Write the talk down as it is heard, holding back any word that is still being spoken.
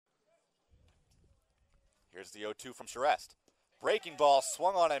Here's the 0-2 from Charest. Breaking ball,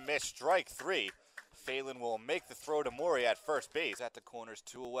 swung on and missed, strike 3. Phelan will make the throw to Maury at first base. At the corners,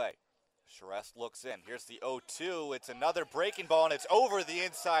 2 away. Charest looks in. Here's the 0-2. It's another breaking ball, and it's over the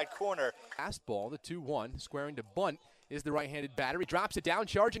inside corner. Fastball, the 2-1, squaring to bunt is the right-handed batter. He drops it down,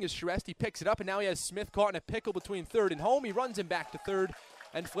 charging is Charest. He picks it up, and now he has Smith caught in a pickle between third and home. He runs him back to third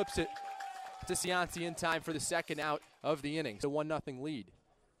and flips it to Cianci in time for the second out of the inning. So 1-0 lead.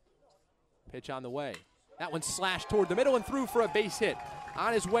 Pitch on the way. That one's slashed toward the middle and through for a base hit.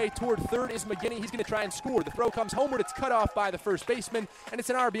 On his way toward third is McGinney. He's going to try and score. The throw comes homeward. It's cut off by the first baseman, and it's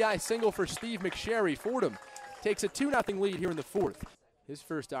an RBI single for Steve McSherry. Fordham takes a 2-0 lead here in the fourth. His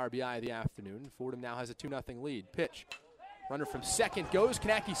first RBI of the afternoon. Fordham now has a 2-0 lead. Pitch. Runner from second goes.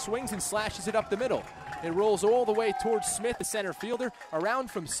 Kanacki swings and slashes it up the middle. It rolls all the way towards Smith, the center fielder.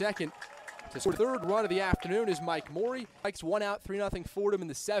 Around from second to score. Third run of the afternoon is Mike Maury. Strikes 1 out, 3-0 Fordham in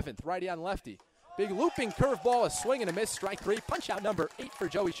the seventh. Righty on lefty. Big looping curveball, a swing and a miss, strike 3. Punch out number 8 for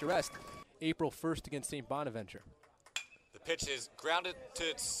Joey Charest. April 1st against St. Bonaventure. The pitch is grounded to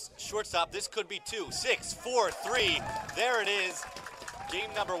its shortstop. This could be 2. 6, 4, 3. There it is. Game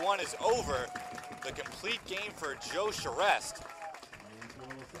number 1 is over. The complete game for Joe Charest,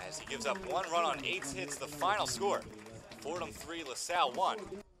 as he gives up 1 run on 8 hits. The final score, Fordham 3, LaSalle 1.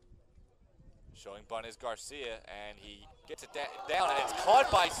 Showing bunt is Garcia, and he gets it down, and it's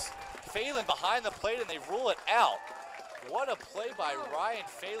caught by Phelan behind the plate, and they rule it out. What a play by Ryan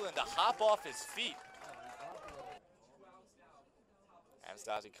Phelan to hop off his feet.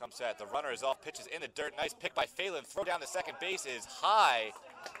 Anastasi comes at, the runner is off, pitches in the dirt. Nice pick by Phelan. Throw down to second base is high,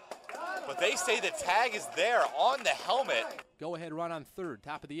 but they say the tag is there on the helmet. Go ahead run on third,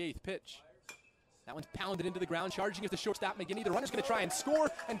 top of the 8th pitch. That one's pounded into the ground, charging is the shortstop McGinney. The runner's going to try and score,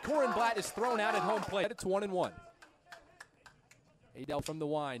 and Corin Blatt is thrown out at home plate. It's 1-1. Adel from the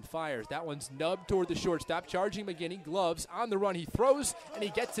wind fires. That one's nubbed toward the shortstop, charging McGinney. Gloves on the run. He throws, and he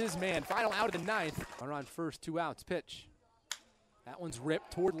gets his man. Final out of the 9th. Runner on first, 2 outs. Pitch. That one's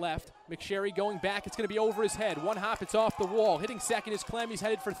ripped toward left. McSherry going back. It's going to be over his head. 1 hop, it's off the wall. Hitting second is Clem. He's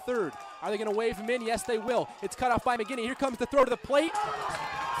headed for third. Are they going to wave him in? Yes, they will. It's cut off by McGinney. Here comes the throw to the plate.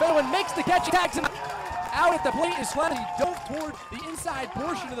 Phelan makes the catch. He tags him. Out at the plate is Clem. He dove toward the inside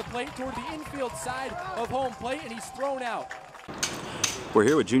portion of the plate, toward the infield side of home plate, and he's thrown out. We're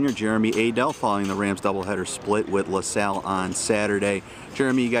here with junior Jeremy Adel following the Rams doubleheader split with LaSalle on Saturday.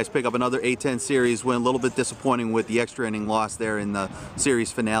 Jeremy, you guys pick up another A-10 series win. A little bit disappointing with the extra inning loss there in the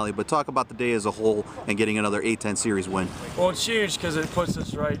series finale, but talk about the day as a whole and getting another A-10 series win. Well, it's huge because it puts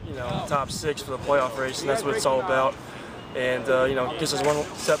us right, in the top 6 for the playoff race, and that's what it's all about. And gets us 1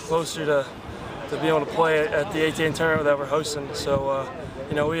 step closer to be able to play at the A-10 tournament that we're hosting. So,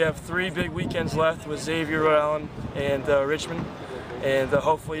 we have 3 big weekends left with Xavier, Rhode Island, and Richmond. And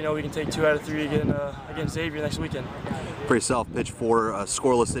hopefully, we can take 2 out of 3 again against Xavier next weekend. For yourself, pitch 4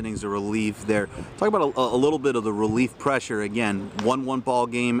 scoreless innings of relief there. Talk about a little bit of the relief pressure again. 1-1 ball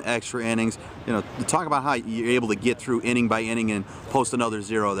game, extra innings. Talk about how you're able to get through inning by inning and post another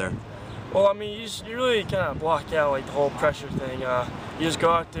 0 there. Well, you really kind of block out the whole pressure thing. You just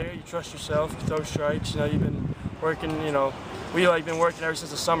go out there, you trust yourself, you throw strikes. You've been working. We've been working ever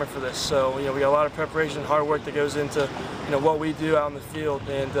since the summer for this. So we got a lot of preparation and hard work that goes into what we do out in the field.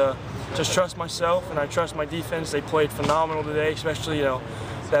 And just trust myself, and I trust my defense. They played phenomenal today, especially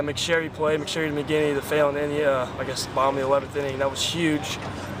that McSherry play, McSherry to McGinney, the fail in the I guess bottom of the 11th inning. That was huge.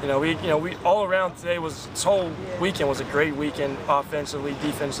 We all around today this whole weekend was a great weekend offensively,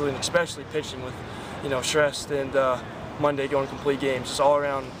 defensively, and especially pitching with Charest and Monday going complete games. Just all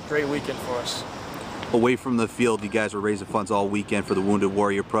around great weekend for us. Away from the field, you guys were raising funds all weekend for the Wounded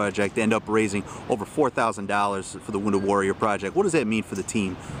Warrior Project. End up raising over $4,000 for the Wounded Warrior Project. What does that mean for the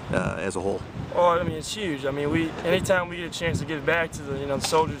team as a whole? Well, it's huge. Anytime we get a chance to give back to the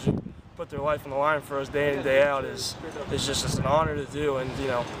soldiers who put their life on the line for us day in and day out is just an honor to do. And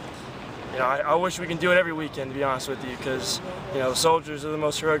I wish we can do it every weekend, to be honest with you, because the soldiers are the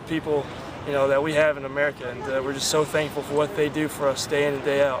most heroic people that we have in America, and we're just so thankful for what they do for us day in and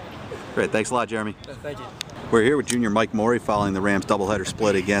day out. Great, thanks a lot, Jeremy. Thank you. We're here with junior Mike Maury following the Rams doubleheader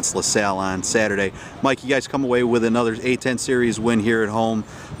split against LaSalle on Saturday. Mike, you guys come away with another A-10 series win here at home.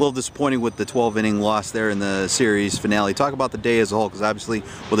 A little disappointing with the 12-inning loss there in the series finale. Talk about the day as a whole, because obviously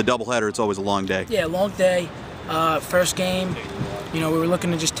with a doubleheader, it's always a long day. Yeah, long day. First game, we were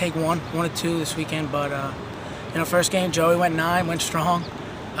looking to just take one or two this weekend, but first game, Joey went 9, went strong.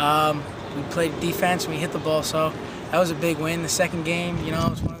 We played defense and we hit the ball, so that was a big win. The second game, it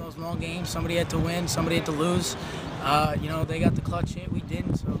was one of those long games. Somebody had to win, somebody had to lose. They got the clutch hit, we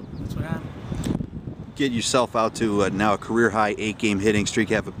didn't, so that's what happened. get yourself out to now a career-high 8-game hitting streak,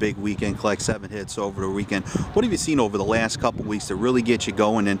 have a big weekend, collect 7 hits over the weekend. What have you seen over the last couple weeks to really get you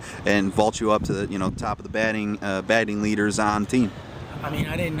going and vault you up to the top of the batting leaders on the team? I mean,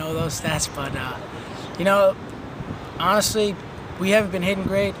 I didn't know those stats, but honestly, we haven't been hitting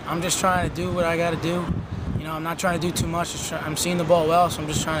great. I'm just trying to do what I got to do. I'm not trying to do too much. I'm seeing the ball well, so I'm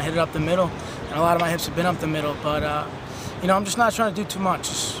just trying to hit it up the middle. And a lot of my hits have been up the middle, but I'm just not trying to do too much.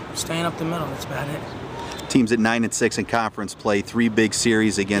 Just staying up the middle. That's about it. Teams at 9-6 in conference play, 3 big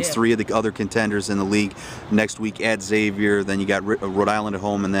series against 3 of the other contenders in the league. Next week at Xavier, then you got Rhode Island at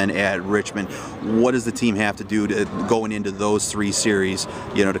home, and then at Richmond. What does the team have to do to going into those 3 series,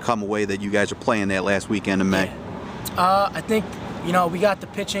 to come away that you guys are playing that last weekend in May? I think, we got the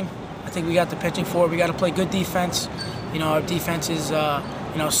pitching. I think we got the pitching for it. We got to play good defense. Our defense is,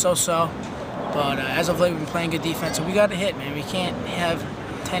 so-so. But as of late, we've been playing good defense, so we got to hit, man. We can't have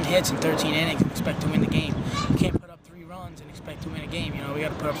 10 hits in 13 innings and expect to win the game. We can't put up 3 runs and expect to win a game. We got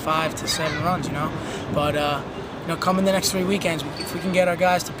to put up 5 to 7 runs. But coming the next 3 weekends, if we can get our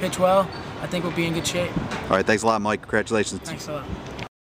guys to pitch well, I think we'll be in good shape. All right, thanks a lot, Mike. Congratulations. Thanks a lot.